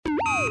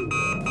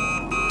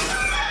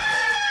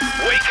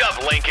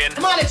Lincoln.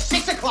 Come on, it's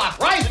 6 o'clock.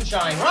 Rise and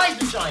shine, rise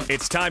and shine.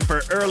 It's time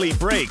for Early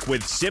Break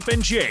with Sip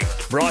and Jake.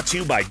 Brought to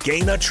you by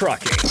Gaina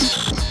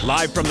Trucking.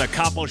 Live from the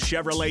Koppel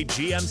Chevrolet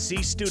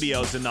GMC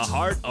studios in the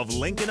heart of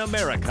Lincoln,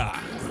 America.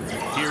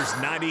 Here's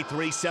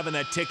 93.7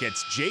 The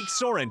Ticket's Jake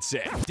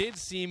Sorensen. Did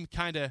seem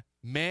kind of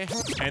meh.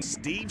 And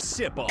Steve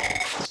Sipple.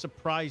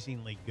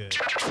 Surprisingly good.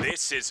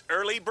 This is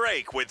Early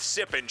Break with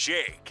Sip and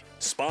Jake.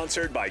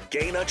 Sponsored by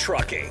Gaina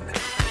Trucking.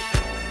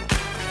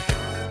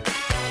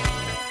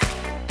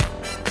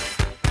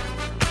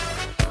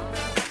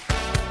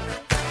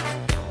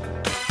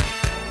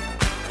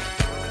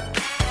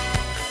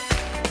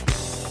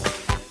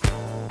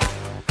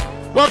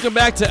 Welcome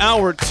back to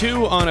Hour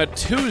 2 on a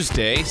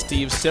Tuesday.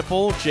 Steve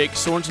Sipple, Jake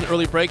Sorensen,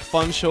 Early Break.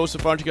 Fun show so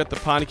far. You got the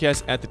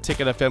podcast at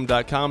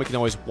theticketfm.com. You can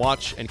always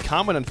watch and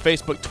comment on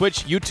Facebook,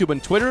 Twitch, YouTube,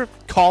 and Twitter.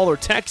 Call or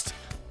text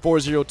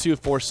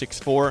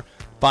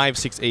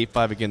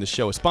 402-464-5685. Again, the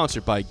show is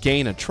sponsored by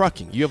Gaina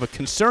Trucking. You have a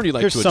concern you'd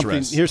like to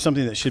address. Here's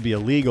something that should be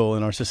illegal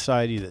in our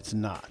society that's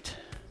not.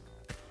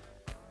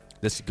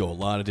 This could go a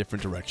lot of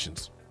different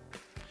directions.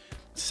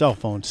 Cell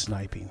phone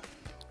sniping.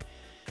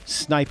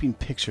 Sniping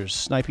pictures,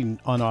 sniping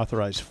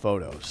unauthorized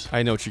photos.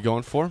 I know what you're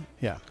going for.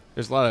 Yeah.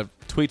 There's a lot of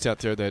tweets out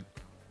there that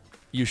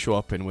you show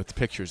up in with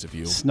pictures of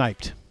you.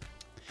 Sniped.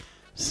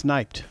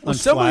 Well,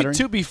 Unflattering.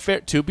 to be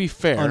fair,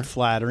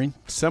 Unflattering.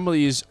 some of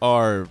these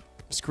are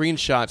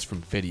screenshots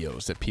from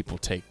videos that people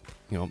take,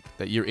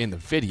 that you're in the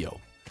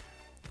video,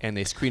 and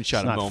they screenshot It's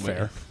a not moment.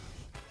 fair.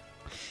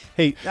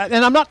 Hey,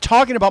 and I'm not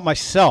talking about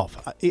myself.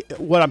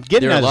 What I'm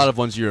getting There are at a lot is- of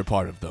ones you're a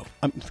part of, though.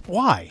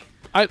 why?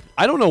 I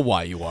don't know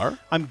why you are.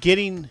 I'm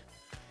getting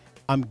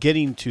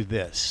to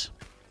this.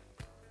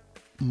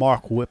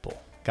 Mark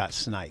Whipple got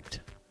sniped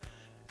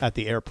at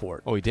the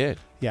airport. Oh, he did.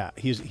 Yeah,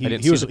 he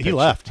didn't see the picture.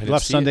 left. I He didn't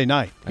left see Sunday it.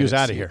 night. I He was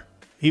didn't out of see here.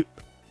 He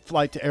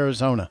flight to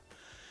Arizona.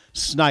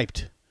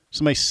 Sniped.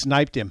 Somebody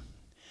sniped him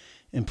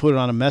and put it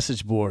on a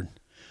message board.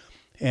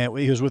 And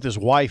he was with his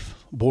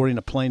wife boarding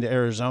a plane to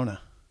Arizona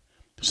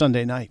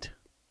Sunday night.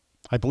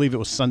 I believe it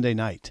was Sunday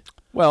night.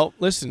 Well,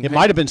 listen. It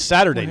might have been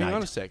Saturday Hang night.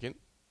 on a second.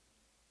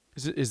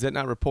 Is that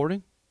not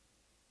reporting?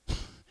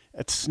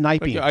 It's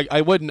sniping.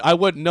 I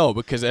wouldn't know,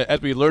 because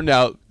as we learned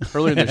out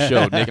earlier in the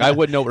show, Nick, I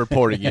wouldn't know what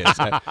reporting is.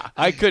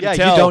 I couldn't Yeah,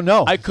 tell. you don't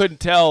know. I couldn't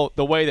tell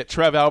the way that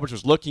Trev Alberts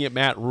was looking at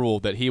Matt Rule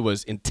that he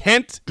was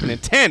intense.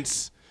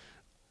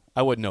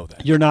 I wouldn't know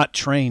that. You're not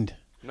trained.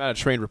 I'm not a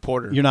trained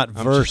reporter. You're not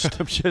versed.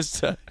 I'm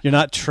just You're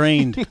not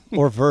trained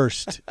or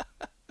versed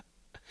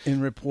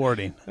in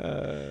reporting.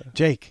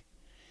 Jake,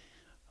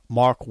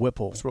 Mark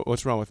Whipple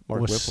what's wrong with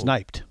Mark was Whipple?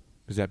 sniped.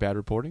 Is that bad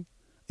reporting?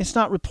 It's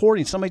not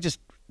reporting. Somebody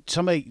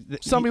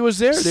was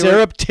there. They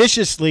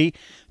surreptitiously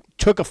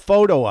took a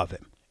photo of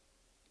him,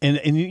 and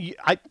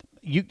I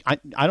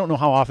don't know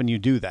how often you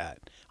do that.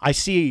 I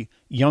see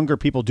younger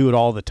people do it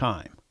all the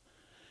time.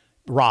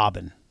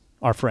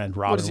 Our friend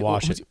Robin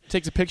Washington,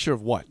 takes a picture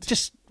of what?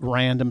 just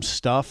random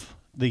stuff.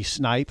 These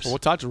snipes. Well, we'll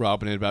talk to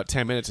Robin in about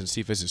 10 minutes and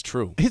see if this is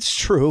true. It's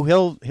true.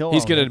 He's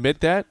He's going to admit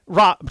that?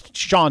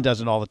 Sean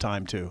does it all the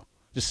time too.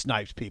 Just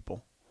snipes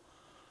people.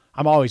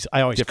 I always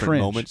Different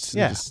cringe. moments.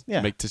 Yeah, Just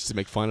yeah, to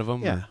make fun of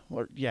them. yeah,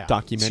 or It's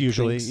document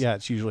usually things.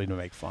 it's usually to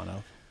make fun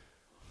of.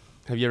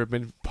 Have you ever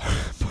been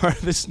part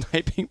of the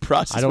sniping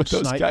process I don't with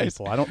those snipe guys?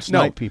 people. I don't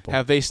snipe people.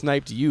 Have they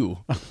sniped you?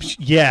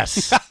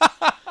 Yes.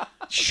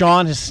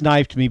 Sean has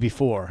sniped me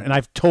before, and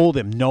I've told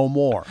him no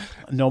more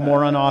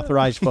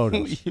unauthorized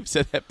photos. You've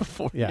said that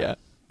before. Yeah.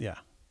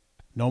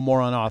 No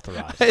more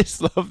unauthorized. I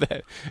just love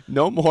that.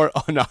 No more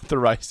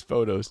unauthorized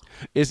photos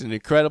is an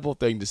incredible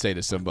thing to say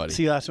to somebody.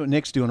 See, that's what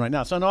Nick's doing right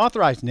now. It's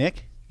unauthorized,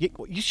 Nick.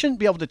 You shouldn't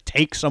be able to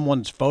take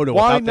someone's photo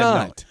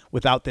Why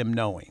without them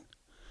knowing.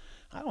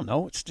 I don't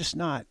know. It's just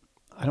not.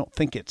 I don't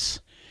think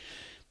it's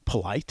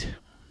polite.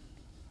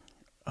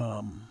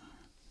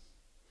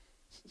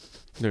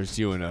 There's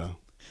you in a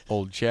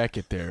old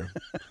jacket there.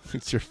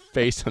 It's your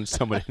face on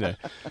someone in a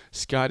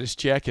Scottish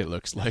jacket,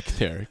 looks like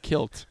there. A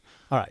kilt.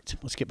 All right,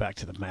 let's get back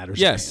to the matters.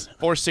 Yes, at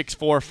hand.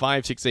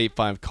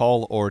 464-5685.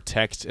 Call or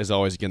text, as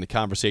always. Again, the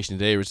conversation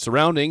today is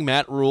surrounding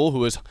Matt Rule, who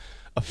was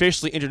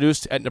officially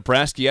introduced at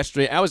Nebraska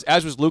yesterday,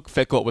 as was Luke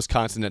Fickell at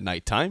Wisconsin at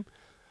nighttime.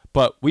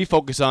 But we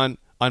focus on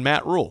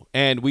Matt Rule.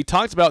 And we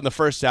talked about in the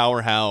first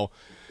hour how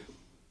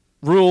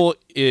Rule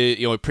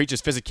he preaches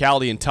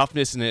physicality and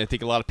toughness, and I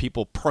think a lot of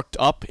people perked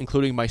up,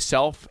 including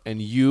myself and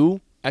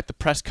you, at the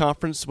press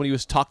conference when he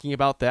was talking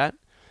about that.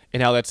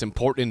 And how that's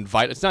important and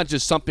vital. It's not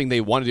just something they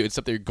want to do; it's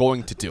something they're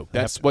going to do.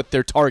 That's what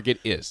their target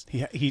is.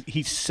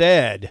 He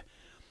said,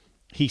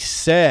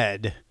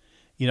 a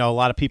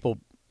lot of people,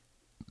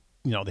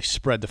 they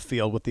spread the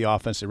field with the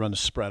offense. They run the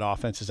spread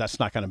offenses. That's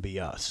not going to be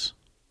us.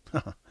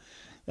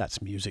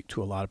 That's music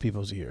to a lot of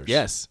people's ears.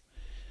 Yes.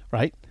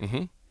 Right?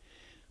 Mm-hmm.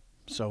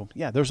 So,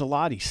 yeah, there's a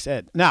lot he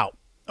said. Now,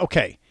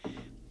 okay.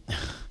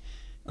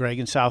 Greg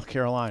in South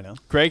Carolina.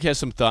 Greg has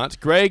some thoughts.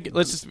 Greg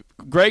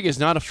is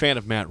not a fan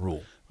of Matt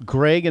Rule.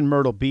 Greg in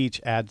Myrtle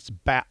Beach adds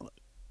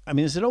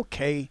is it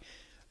okay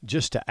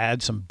just to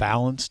add some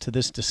balance to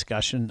this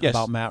discussion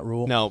about Matt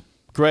Rule? Now,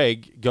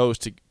 Greg goes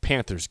to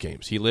Panthers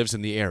games. He lives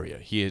in the area.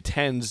 He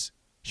attends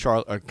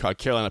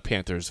Carolina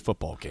Panthers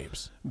football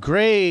games.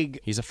 Greg,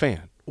 He's a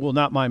fan. will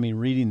not mind me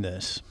reading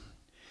this.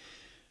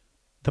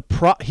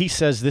 He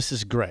says, this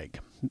is Greg.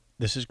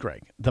 This is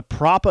Greg. The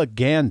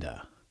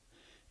propaganda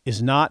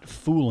is not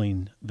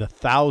fooling the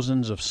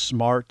thousands of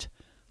smart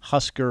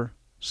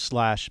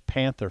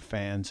Husker/Panther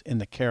fans in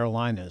the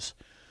Carolinas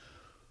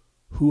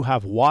who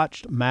have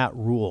watched Matt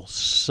Rule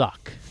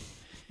suck.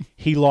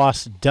 He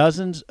lost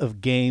dozens of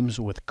games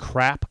with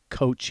crap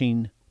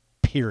coaching,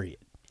 period.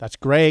 That's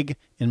Greg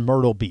in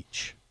Myrtle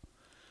Beach.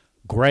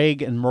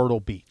 Greg in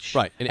Myrtle Beach.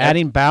 Right. And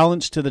adding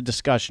balance to the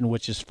discussion,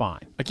 which is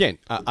fine. Again,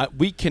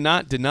 we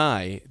cannot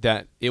deny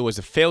that it was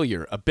a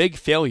failure, a big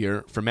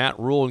failure for Matt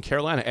Rule in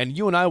Carolina, and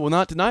you and I will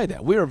not deny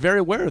that. We are very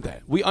aware of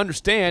that. We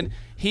understand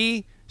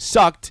he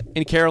sucked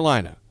in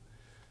Carolina.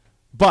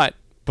 But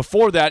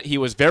before that, he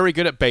was very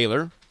good at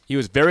Baylor. He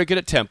was very good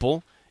at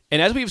Temple.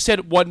 And as we've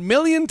said 1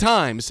 million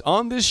times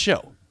on this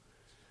show,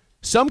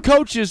 some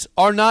coaches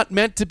are not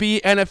meant to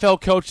be NFL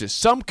coaches.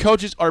 Some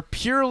coaches are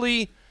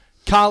purely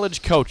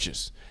college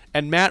coaches.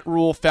 And Matt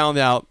Rule found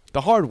out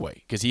the hard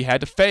way because he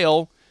had to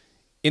fail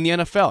in the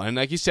NFL. And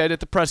like he said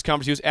at the press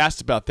conference, he was asked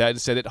about that and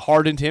said it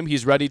hardened him.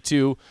 He's ready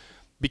to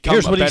become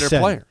a better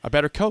player, a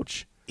better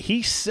coach.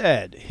 He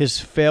said his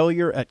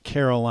failure at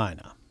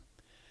Carolina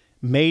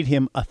made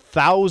him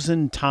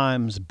 1,000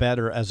 times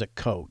better as a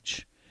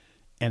coach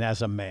and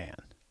as a man.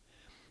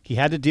 He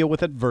had to deal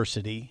with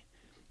adversity.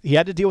 He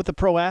had to deal with the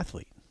pro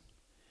athlete.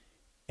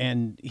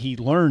 And he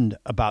learned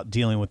about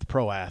dealing with the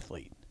pro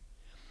athlete.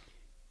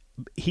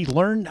 He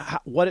learned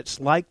what it's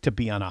like to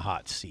be on a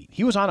hot seat.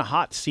 He was on a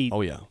hot seat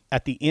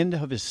at the end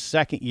of his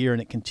second year,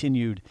 and it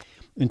continued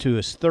into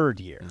his third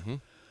year. Mm-hmm.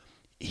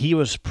 He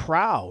was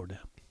proud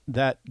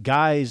that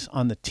guys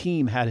on the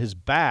team had his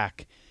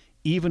back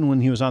even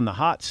when he was on the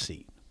hot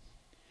seat.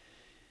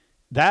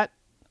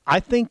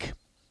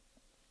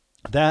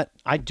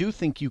 I do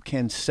think you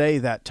can say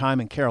that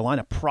time in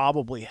Carolina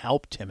probably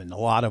helped him in a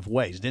lot of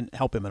ways. Didn't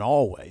help him in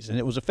all ways, and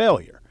it was a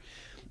failure.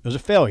 It was a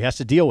failure. He has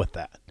to deal with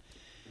that.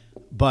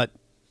 But,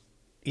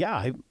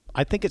 yeah,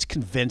 I think it's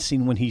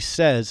convincing when he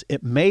says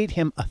it made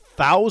him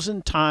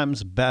 1,000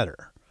 times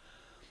better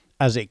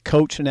as a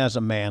coach and as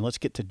a man. Let's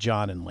get to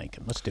John in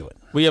Lincoln. Let's do it.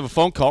 We have a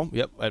phone call,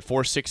 at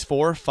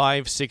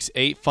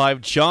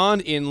 464-5685. John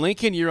in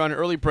Lincoln, you're on an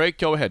early break.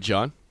 Go ahead,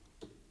 John.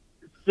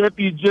 Sip,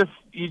 you just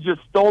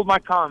stole my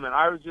comment.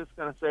 I was just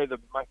going to say that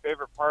my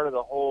favorite part of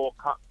the whole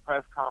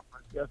press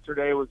conference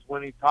yesterday was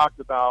when he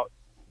talked about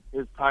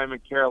his time in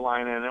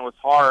Carolina, and it was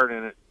hard,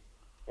 and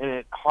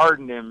it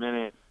hardened him,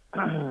 and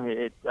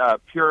it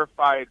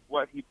purified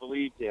what he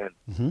believed in.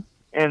 Mm-hmm.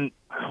 And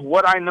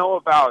what I know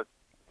about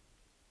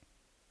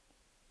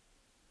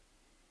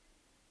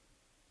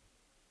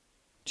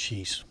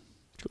Jeez.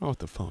 What's going on with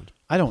the phone?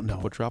 I don't know.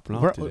 People dropping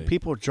off today.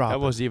 People are dropping.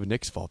 That wasn't even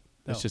Nick's fault.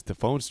 That's just the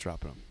phone's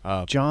dropping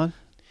them. John,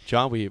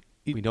 we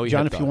know you.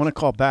 John, if you want to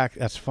call back,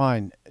 that's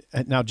fine.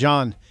 Now,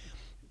 John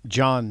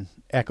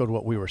echoed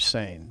what we were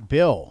saying.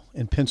 Bill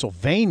in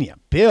Pennsylvania.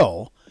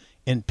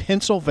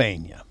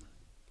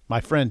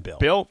 My friend Bill.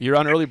 Bill, you're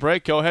on early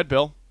break. Go ahead,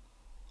 Bill.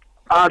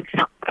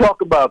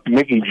 Talk about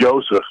Mickey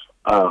Joseph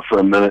for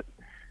a minute.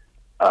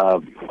 I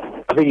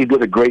think he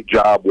did a great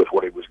job with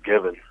what he was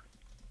given.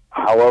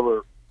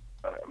 However,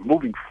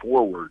 moving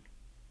forward,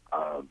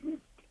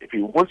 if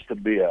he wants to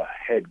be a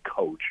head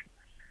coach,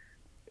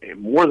 it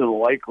more than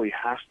likely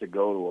has to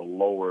go to a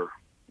lower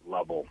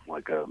level,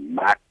 like a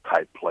MAC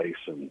type place,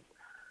 and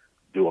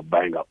do a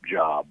bang-up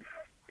job.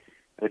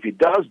 And if he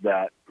does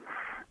that,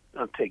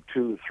 it'll take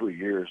 2 to 3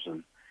 years,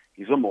 and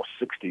he's almost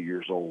 60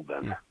 years old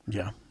then.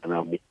 Yeah.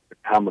 And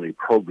how many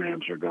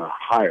programs are going to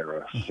hire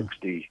a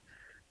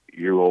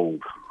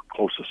 60-year-old,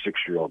 close to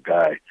 6-year-old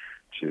guy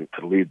to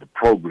lead the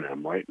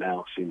program? Right now,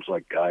 it seems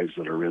like guys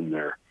that are in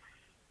their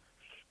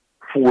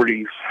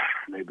 40s,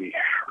 maybe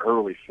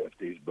early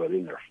 50s, but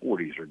in their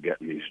 40s are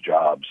getting these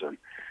jobs. And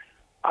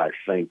I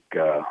think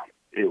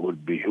it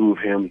would behoove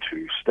him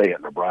to stay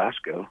at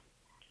Nebraska,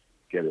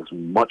 get as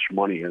much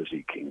money as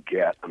he can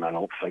get, and I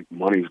don't think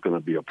money's going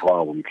to be a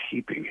problem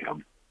keeping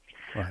him.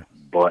 Right.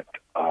 But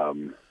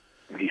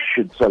he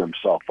should set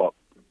himself up,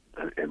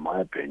 in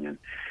my opinion.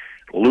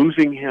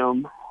 Losing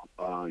him,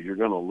 you're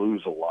going to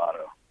lose a lot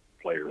of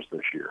players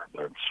this year.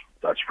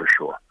 That's for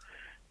sure.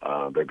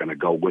 They're going to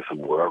go with him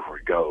wherever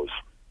he goes.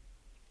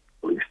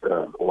 At least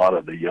a lot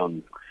of the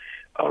young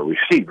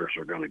receivers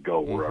are going to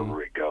go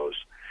wherever he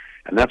goes.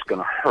 And that's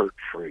going to hurt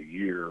for a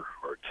year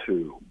or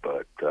two.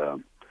 But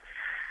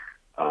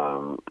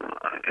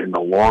in the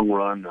long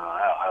run,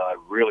 I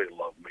really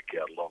love Mickey.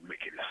 I'd love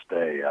Mickey to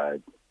stay. I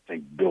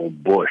think Bill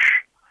Busch,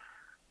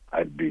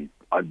 I'd be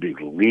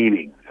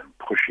leaning and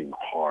pushing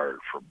hard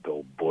for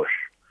Bill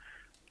Busch.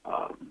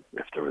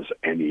 If there was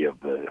any of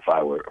if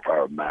I were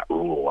Matt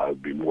Rule, I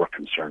would be more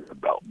concerned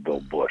about Bill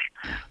Busch.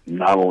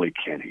 Not only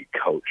can he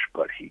coach,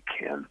 but he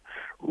can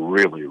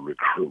really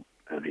recruit,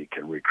 and he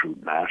can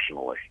recruit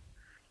nationally.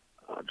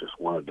 Just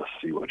wanted to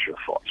see what your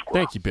thoughts were.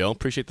 Thank you, Bill.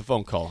 Appreciate the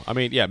phone call. I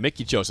mean, yeah,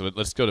 Mickey Joseph.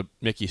 Let's go to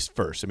Mickey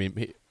first. I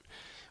mean,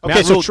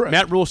 Okay,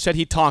 Matt Rule said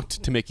he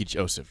talked to Mickey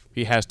Joseph.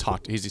 He has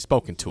talked. He's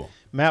spoken to him.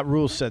 Matt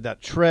Rule said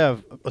that.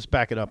 Trev, let's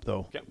back it up,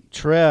 though. Yep.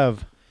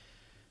 Trev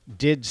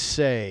did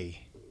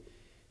say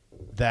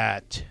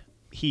that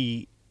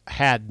he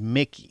had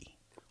Mickey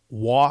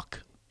walk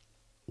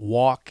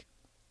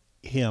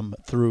him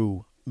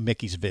through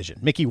Mickey's vision.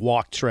 Mickey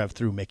walked Trev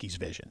through Mickey's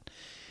vision.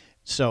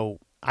 So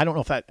I don't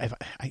know if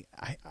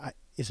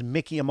is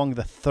Mickey among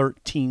the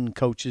 13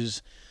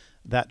 coaches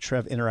that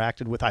Trev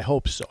interacted with. I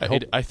hope so.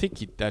 I think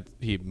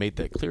he made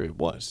that clear. It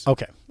was.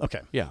 Okay.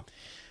 Yeah.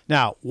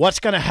 Now, what's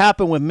going to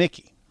happen with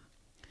Mickey?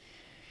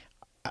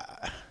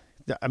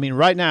 I mean,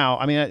 right now,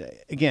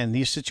 again,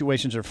 these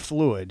situations are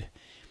fluid.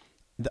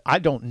 I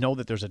don't know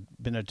that there's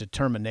been a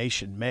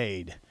determination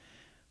made.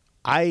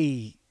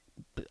 I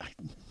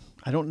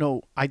don't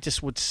know. I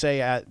just would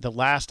say at the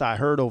last I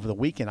heard over the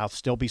weekend, I'll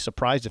still be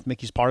surprised if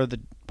Mickey's part of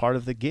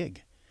the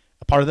gig,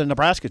 a part of the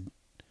Nebraska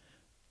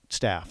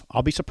staff.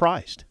 I'll be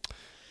surprised.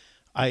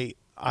 I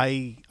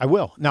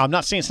will. Now, I'm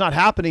not saying it's not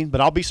happening,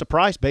 but I'll be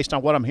surprised based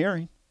on what I'm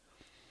hearing.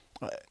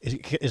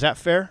 Is that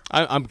fair?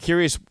 I'm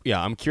curious.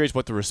 Yeah, I'm curious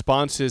what the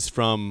response is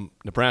from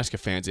Nebraska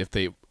fans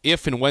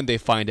if and when they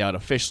find out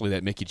officially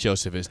that Mickey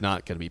Joseph is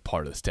not going to be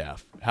part of the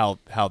staff. How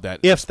that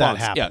if that response,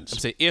 happens. Yeah, I'm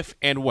saying if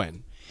and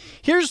when.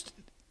 Here's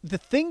the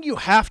thing you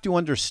have to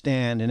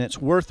understand, and it's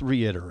worth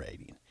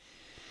reiterating,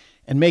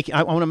 and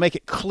I want to make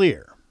it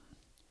clear.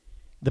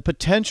 The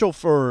potential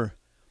for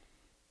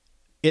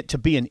it to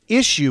be an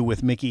issue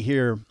with Mickey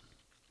here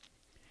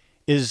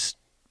is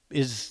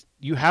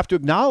you have to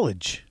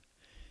acknowledge.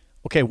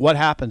 Okay, what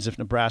happens if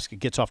Nebraska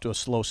gets off to a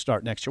slow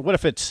start next year? What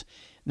if it's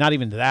not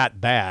even that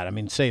bad? I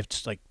mean, say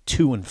it's like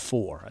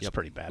 2-4. That's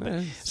pretty bad.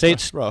 But say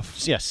it's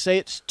rough. Yeah, say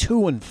it's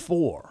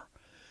 2-4.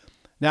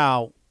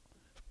 Now,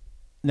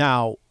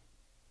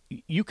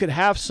 you could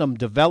have some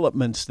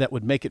developments that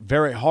would make it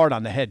very hard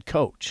on the head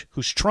coach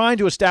who's trying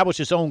to establish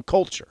his own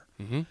culture.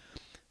 Mm-hmm.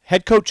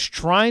 Head coach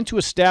trying to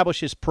establish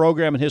his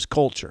program and his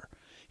culture,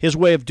 his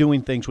way of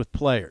doing things with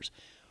players.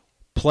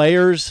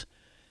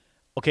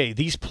 Okay,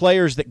 these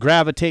players that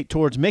gravitate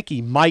towards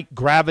Mickey might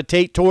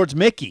gravitate towards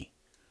Mickey,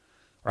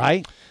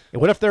 right?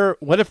 And what if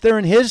they're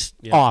in his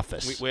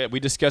office? We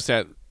discussed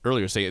that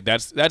earlier. Say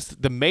that's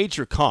the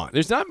major con.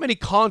 There's not many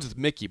cons with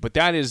Mickey, but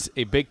that is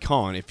a big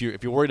con if you're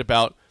worried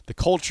about the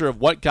culture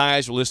of what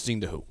guys are listening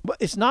to who. But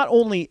it's not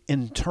only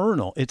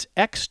internal; it's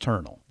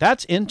external.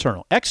 That's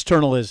internal.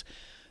 External is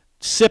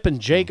Sip and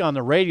Jake on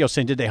the radio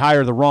saying, "Did they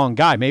hire the wrong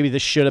guy? Maybe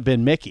this should have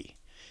been Mickey."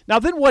 Now,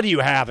 then, what do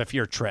you have if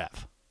you're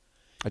Trev?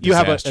 You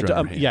have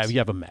you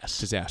have a mess.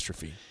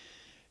 Disastrophe.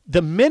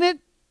 The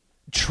minute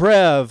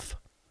Trev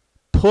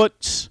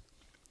puts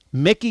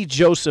Mickey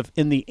Joseph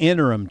in the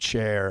interim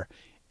chair,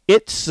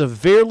 it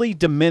severely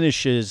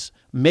diminishes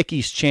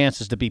Mickey's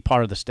chances to be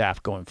part of the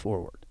staff going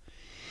forward.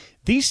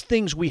 These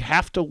things we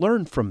have to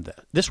learn from this.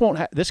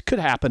 This could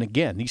happen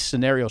again. These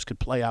scenarios could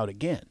play out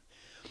again.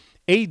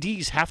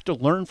 ADs have to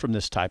learn from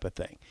this type of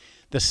thing.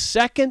 The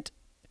second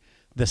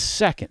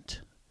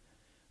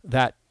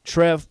that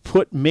Trev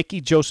put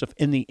Mickey Joseph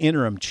in the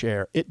interim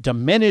chair, it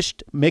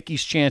diminished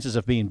Mickey's chances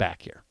of being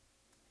back here.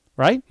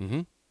 Right?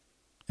 Mm-hmm.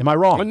 Am I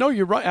wrong? No,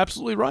 you're right.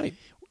 Absolutely right.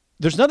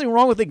 There's nothing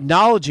wrong with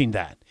acknowledging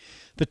that.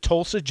 The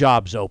Tulsa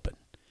job's open.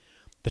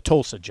 The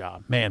Tulsa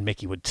job. Man,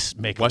 Mickey would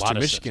make a lot of sense. Western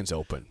Michigan's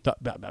open.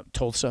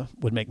 Tulsa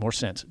would make more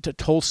sense.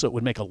 Tulsa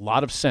would make a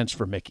lot of sense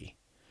for Mickey.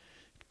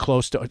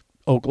 Close to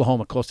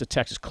Oklahoma, close to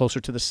Texas, closer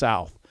to the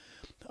South.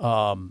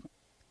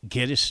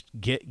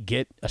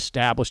 Get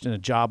established in a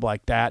job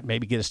like that,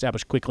 maybe get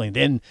established quickly, and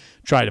then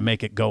try to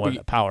make it go in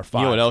the Power 5.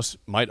 You know what else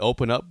might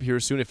open up here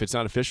soon if it's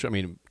not official? I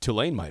mean,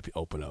 Tulane might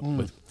open up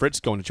with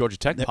Fritz going to Georgia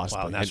Tech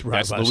possibly. Wow,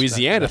 that's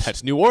Louisiana.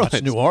 That's New Orleans.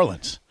 That's New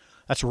Orleans.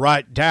 That's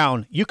right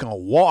down. You can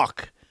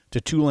walk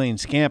to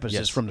Tulane's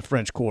campuses from the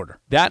French Quarter.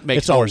 That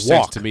makes more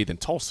sense to me than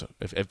Tulsa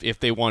if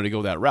they wanted to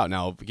go that route.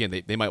 Now,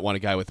 again, they might want a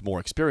guy with more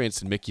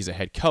experience, and Mickey's a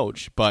head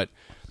coach, but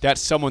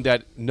that's someone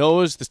that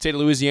knows the state of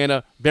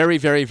Louisiana very,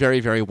 very, very,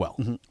 very well.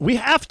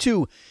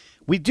 Mm-hmm.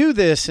 We do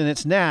this, and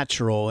it's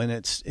natural,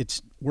 and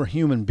we're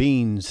human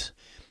beings,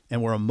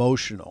 and we're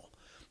emotional.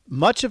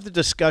 Much of the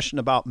discussion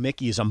about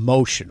Mickey is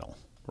emotional,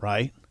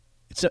 right?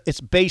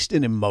 It's based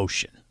in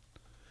emotion.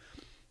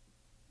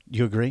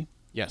 You agree?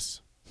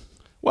 Yes.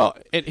 Well,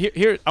 and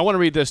here I want to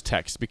read this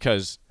text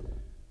because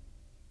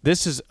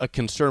this is a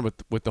concern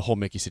with the whole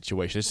Mickey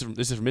situation.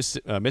 This is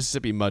from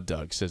Mississippi Mud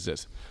Dog says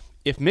this.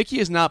 If Mickey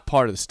is not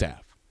part of the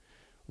staff,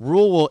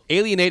 Rule will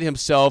alienate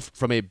himself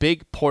from a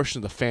big portion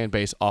of the fan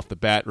base off the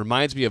bat.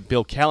 Reminds me of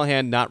Bill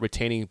Callahan not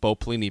retaining Bo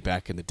Pelini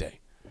back in the day.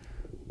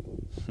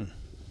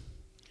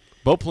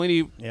 Bo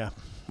Pelini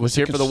was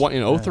here for the one in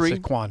 2003. It's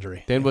a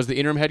quandary. Then was the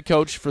interim head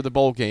coach for the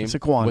bowl game. It's a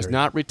quandary. Was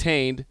not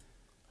retained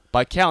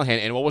by Callahan.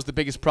 And what was the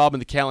biggest problem in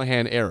the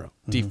Callahan era?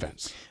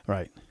 Defense.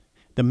 Right.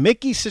 The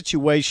Mickey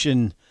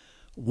situation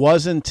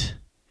wasn't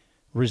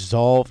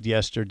resolved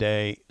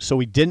yesterday, so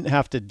we didn't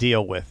have to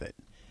deal with it.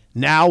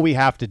 Now we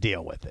have to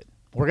deal with it.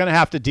 We're going to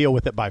have to deal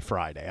with it by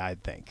Friday, I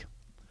think.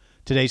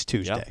 Today's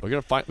Tuesday.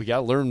 Yeah, we got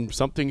to learn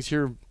some things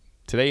here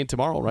today and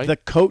tomorrow, right? The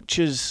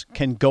coaches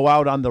can go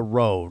out on the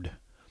road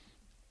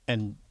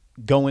and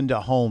go into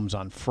homes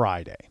on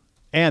Friday,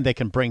 and they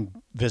can bring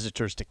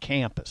visitors to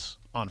campus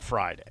on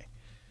Friday.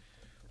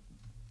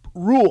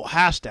 Rule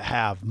has to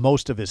have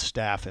most of his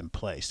staff in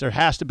place. There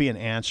has to be an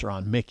answer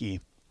on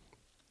Mickey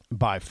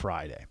by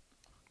Friday,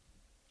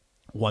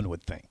 one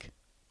would think,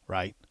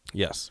 right?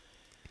 Yes.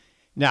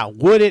 Now,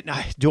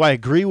 do I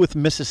agree with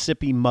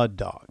Mississippi Mud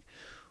Dog?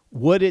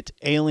 Would it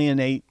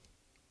alienate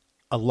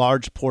a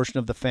large portion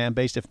of the fan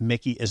base if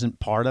Mickey isn't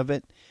part of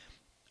it?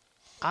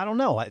 I don't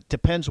know. It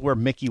depends where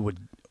Mickey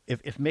would.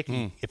 If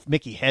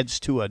Mickey heads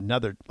to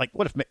another, like,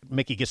 what if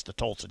Mickey gets the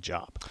Tulsa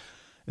job?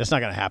 That's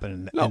not going to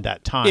happen in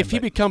that time. If he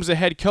becomes a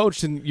head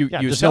coach, then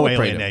you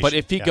celebrate him. But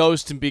if he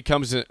goes and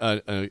becomes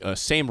a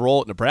same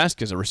role at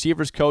Nebraska as a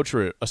receivers coach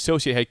or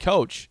associate head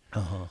coach,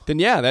 then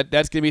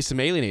that's going to be some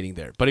alienating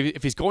there. But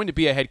if he's going to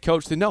be a head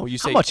coach, then no. You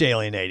say how much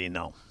alienating?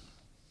 No,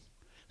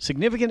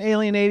 significant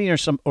alienating,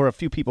 or a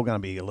few people going to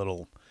be a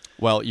little.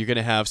 Well, you're going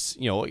to have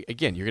you're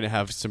going to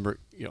have some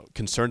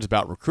concerns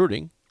about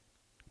recruiting.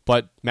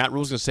 But Matt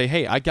Rule's going to say,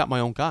 hey, I got my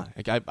own guy.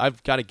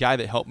 I've got a guy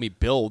that helped me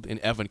build in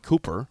Evan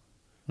Cooper.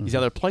 These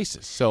other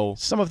places. So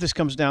some of this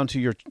comes down to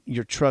your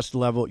trust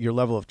level, your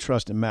level of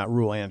trust in Matt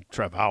Rule and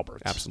Trev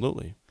Alberts.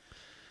 Absolutely.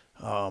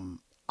 It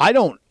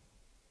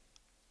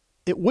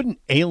wouldn't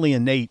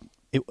alienate.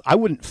 I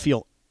wouldn't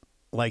feel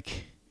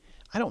like,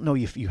 I don't know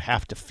if you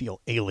have to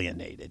feel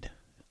alienated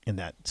in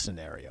that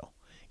scenario.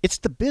 It's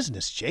the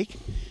business, Jake.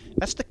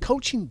 That's the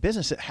coaching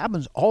business. It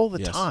happens all the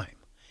time.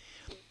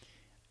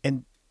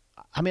 And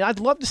I mean,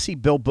 I'd love to see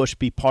Bill Busch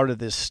be part of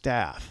this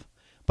staff,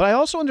 but I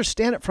also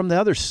understand it from the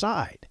other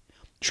side.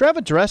 Trev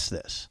addressed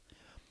this.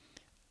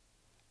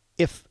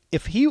 If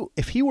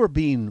he were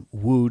being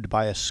wooed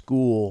by a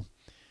school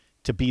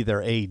to be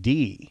their AD,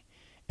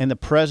 and the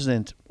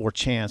president or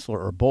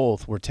chancellor or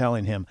both were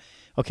telling him,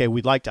 okay,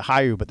 we'd like to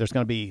hire you, but there's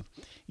going to be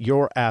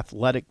your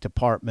athletic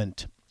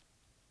department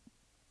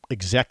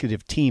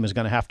executive team is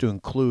going to have to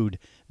include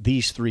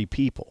these three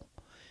people.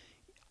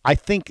 I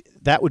think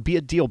that would be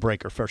a deal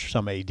breaker for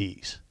some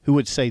ADs who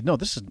would say, no,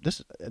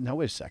 now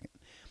wait a second.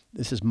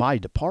 This is my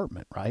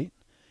department, right?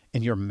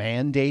 And you're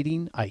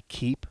mandating I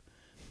keep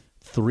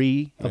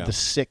 3 of the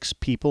 6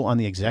 people on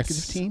the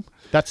executive team?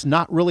 That's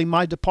not really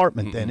my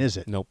department then, is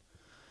it? Nope.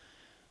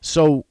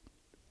 So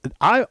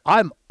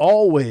I'm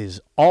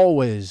always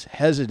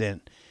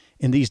hesitant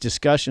in these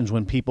discussions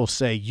when people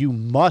say you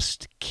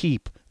must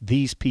keep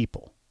these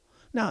people.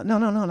 No,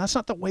 that's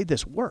not the way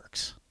this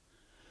works.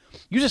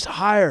 You just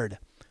hired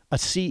a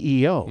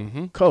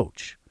CEO,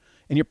 coach,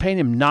 and you're paying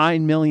him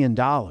 $9 million.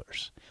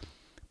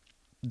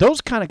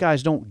 Those kind of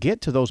guys don't get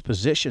to those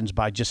positions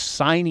by just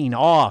signing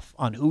off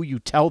on who you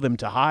tell them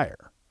to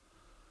hire.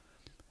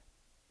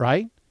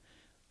 Right?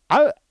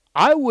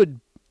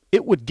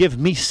 It would give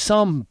me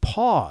some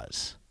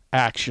pause,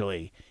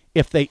 actually,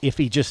 if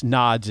he just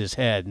nods his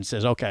head and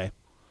says, okay.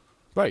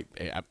 Right.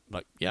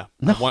 Yeah.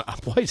 No, wait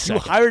a second. You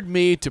hired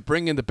me to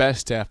bring in the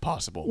best staff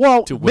possible.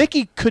 Well,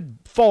 Mickey could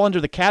fall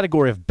under the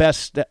category of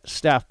best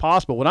staff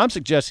possible. What I'm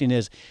suggesting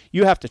is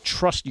you have to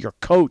trust your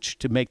coach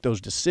to make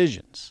those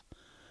decisions.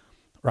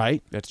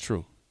 Right? That's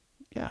true.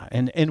 Yeah,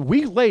 and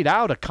we laid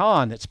out a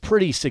con that's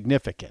pretty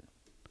significant.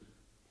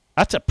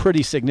 That's a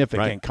pretty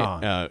significant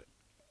con.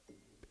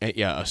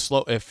 A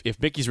slow. If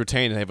Mickey's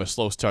retained and they have a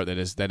slow start,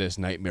 that is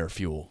nightmare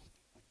fuel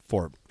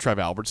for Trev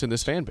Alberts and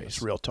this fan base.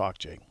 It's real talk,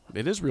 Jake.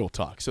 It is real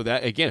talk. So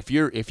that again,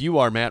 if you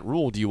are Matt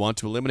Rule, do you want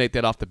to eliminate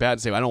that off the bat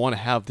and say I don't want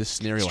to have this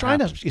scenario? He's trying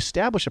to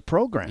establish a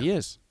program. He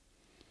is.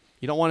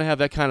 You don't want to have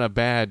that kind of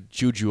bad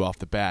juju off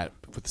the bat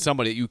with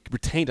somebody that you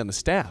retained on the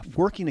staff.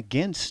 Working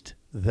against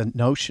the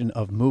notion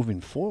of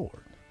moving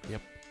forward.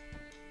 Yep.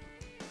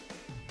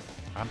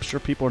 I'm sure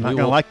people are not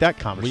going to like that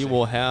conversation. We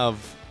will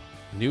have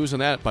news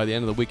on that by the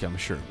end of the week, I'm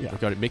sure. Yeah.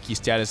 Regarding Mickey's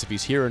status, if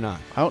he's here or not.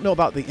 I don't know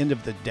about the end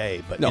of the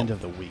day, but end of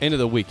the week. End of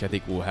the week, I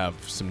think we'll have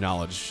some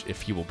knowledge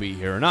if he will be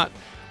here or not.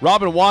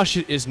 Robin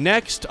Washut is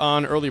next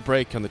on Early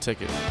Break on the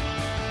Ticket.